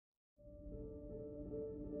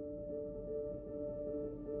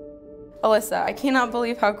Alyssa, I cannot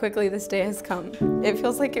believe how quickly this day has come. It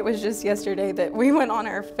feels like it was just yesterday that we went on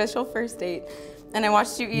our official first date and I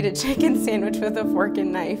watched you eat a chicken sandwich with a fork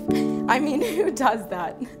and knife. I mean, who does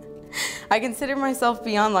that? I consider myself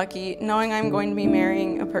beyond lucky, knowing I'm going to be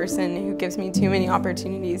marrying a person who gives me too many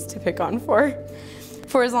opportunities to pick on for.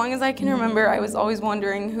 For as long as I can remember, I was always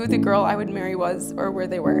wondering who the girl I would marry was or where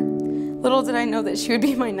they were. Little did I know that she would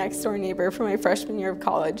be my next door neighbor for my freshman year of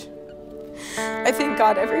college. I thank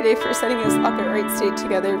God every day for setting us up at Wright State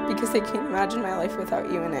together because I can't imagine my life without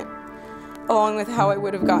you in it. Along with how I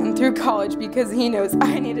would have gotten through college because he knows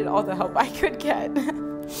I needed all the help I could get.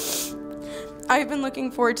 I've been looking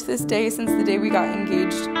forward to this day since the day we got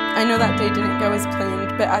engaged. I know that day didn't go as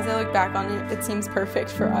planned, but as I look back on it, it seems perfect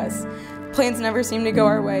for us. Plans never seem to go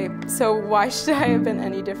our way, so why should I have been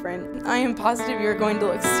any different? I am positive you're going to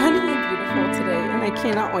look stunningly beautiful today, and I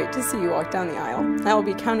cannot wait to see you walk down the aisle. I will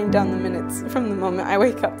be counting down the minutes from the moment I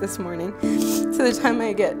wake up this morning to the time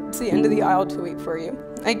I get to the end of the aisle to wait for you.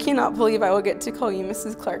 I cannot believe I will get to call you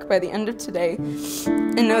Mrs. Clark by the end of today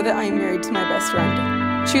and know that I am married to my best friend.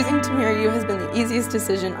 Choosing to marry you has been the easiest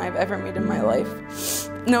decision I've ever made in my life.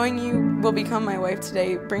 Knowing you will become my wife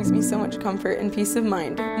today brings me so much comfort and peace of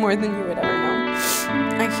mind, more than you would ever know.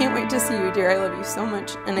 I can't wait to see you, dear. I love you so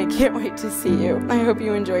much, and I can't wait to see you. I hope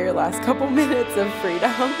you enjoy your last couple minutes of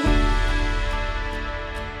freedom.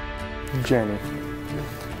 Jeremy,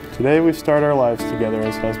 today we start our lives together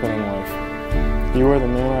as husband and wife. You are the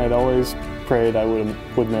man I had always prayed I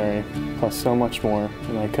would marry, plus so much more,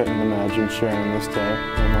 and I couldn't imagine sharing this day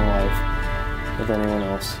in my life with anyone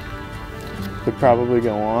else. Could probably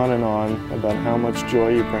go on and on about how much joy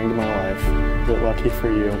you bring to my life, but lucky for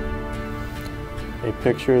you, a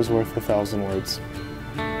picture is worth 1,000 words.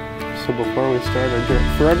 So before we start our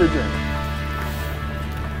forever journey,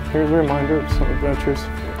 here's a reminder of some adventures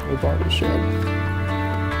we've already shared.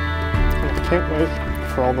 And I can't wait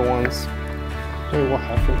for all the ones we will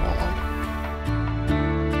have from now on.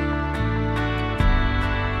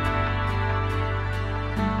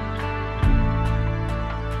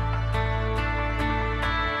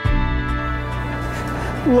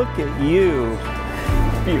 Look at you.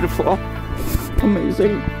 Beautiful.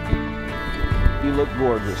 Amazing. You look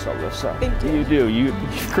gorgeous, Alyssa. Thank you. You do.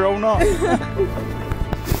 You've grown up.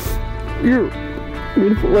 You're a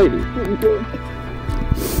beautiful lady.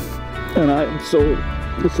 And I am so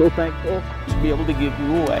thankful to be able to give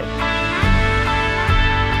you away.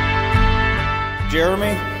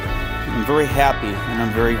 Jeremy, I'm very happy and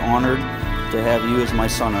I'm very honored to have you as my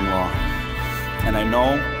son-in-law. And I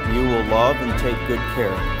know you will love and take good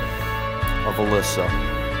care of Alyssa.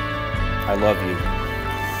 I love you.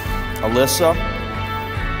 Alyssa,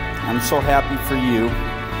 I'm so happy for you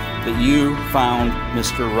that you found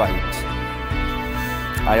Mr. Right.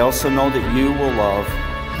 I also know that you will love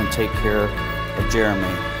and take care of Jeremy.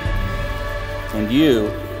 And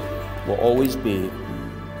you will always be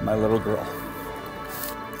my little girl.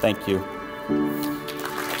 Thank you.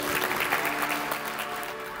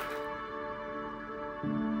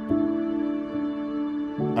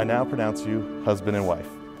 I now pronounce you husband and wife.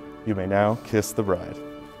 You may now kiss the bride.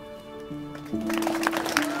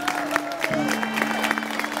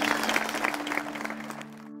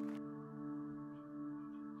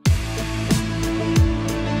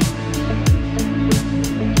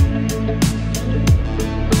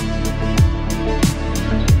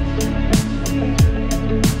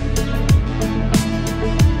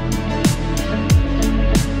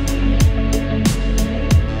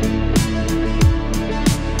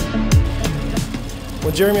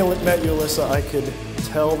 When Jeremy met you, Alyssa, I could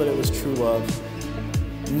tell that it was true love.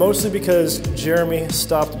 Mostly because Jeremy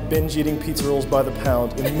stopped binge eating pizza rolls by the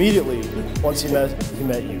pound immediately once he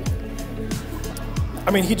met you.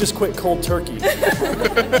 I mean, he just quit cold turkey.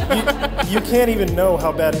 You can't even know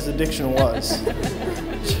how bad his addiction was.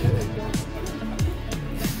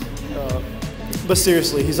 But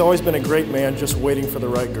seriously, he's always been a great man just waiting for the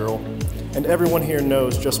right girl. And everyone here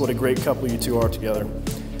knows just what a great couple you two are together.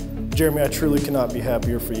 Jeremy, I truly cannot be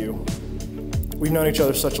happier for you. We've known each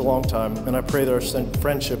other such a long time, and I pray that our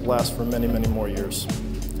friendship lasts for many, many more years.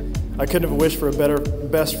 I couldn't have wished for a better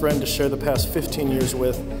best friend to share the past 15 years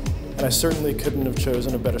with, and I certainly couldn't have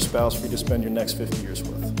chosen a better spouse for you to spend your next 50 years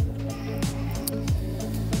with.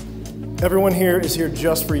 Everyone here is here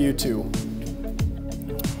just for you two.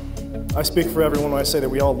 I speak for everyone when I say that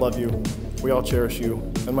we all love you, we all cherish you,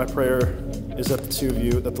 and my prayer is that the two of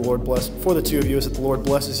you, that the Lord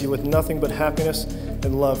blesses you with nothing but happiness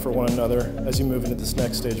and love for one another as you move into this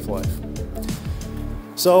next stage of life.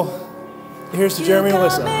 So, here's to Jeremy and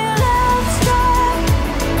Alyssa.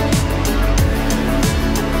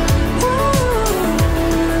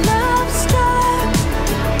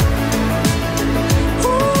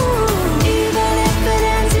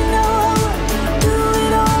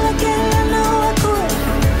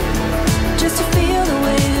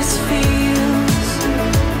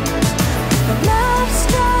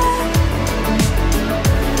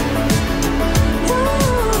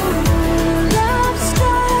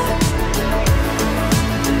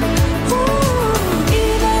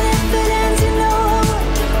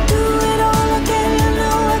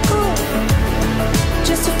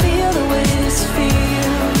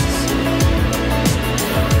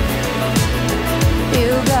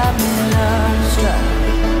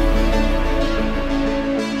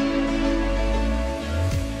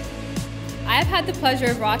 had the pleasure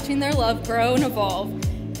of watching their love grow and evolve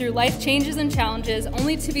through life changes and challenges,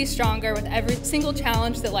 only to be stronger with every single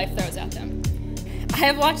challenge that life throws at them. I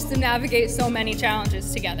have watched them navigate so many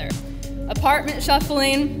challenges together. Apartment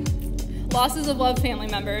shuffling, losses of loved family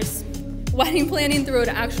members, wedding planning through an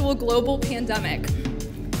actual global pandemic,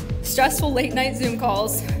 stressful late night Zoom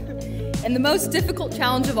calls, and the most difficult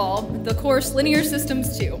challenge of all, the course linear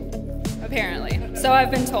systems too, apparently, so I've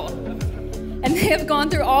been told. And they have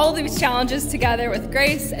gone through all of these challenges together with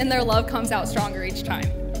grace, and their love comes out stronger each time.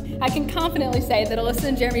 I can confidently say that Alyssa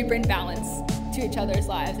and Jeremy bring balance to each other's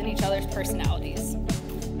lives and each other's personalities.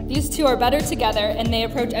 These two are better together, and they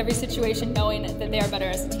approach every situation knowing that they are better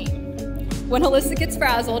as a team. When Alyssa gets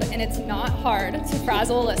frazzled, and it's not hard to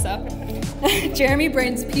frazzle Alyssa, Jeremy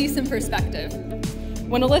brings peace and perspective.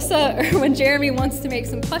 When Jeremy wants to make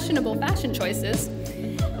some questionable fashion choices,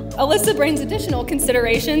 Alyssa brings additional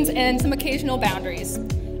considerations and some occasional boundaries.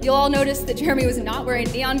 You'll all notice that Jeremy was not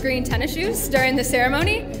wearing neon green tennis shoes during the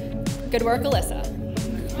ceremony. Good work, Alyssa.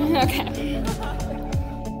 Okay.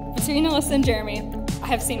 Between Alyssa and Jeremy, I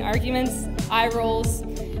have seen arguments, eye rolls,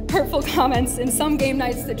 hurtful comments, and some game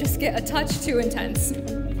nights that just get a touch too intense.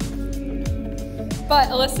 But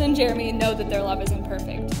Alyssa and Jeremy know that their love isn't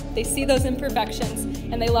perfect. They see those imperfections,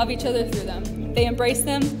 and they love each other through them. They embrace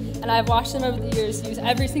them, and I've watched them over the years use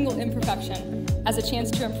every single imperfection as a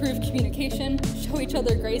chance to improve communication, show each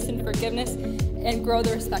other grace and forgiveness, and grow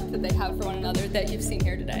the respect that they have for one another that you've seen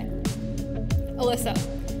here today. Alyssa,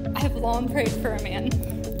 I have long prayed for a man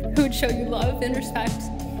who would show you love and respect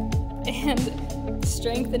and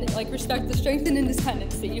strength and respect the strength and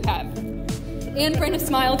independence that you have, and bring a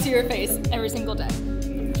smile to your face every single day.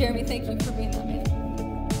 Jeremy, thank you for being that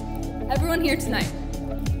man. Everyone here tonight,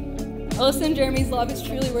 Alyssa and Jeremy's love is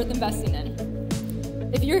truly worth investing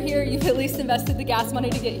in. If you're here, you've at least invested the gas money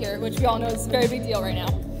to get here, which we all know is a very big deal right now.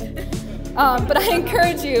 But I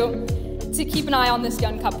encourage you to keep an eye on this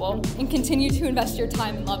young couple and continue to invest your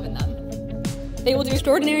time and love in them. They will do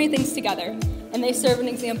extraordinary things together, and they serve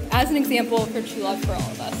as an example for true love for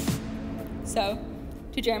all of us. So,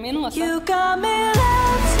 to Jeremy and Alyssa. You got me,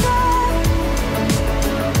 let's go.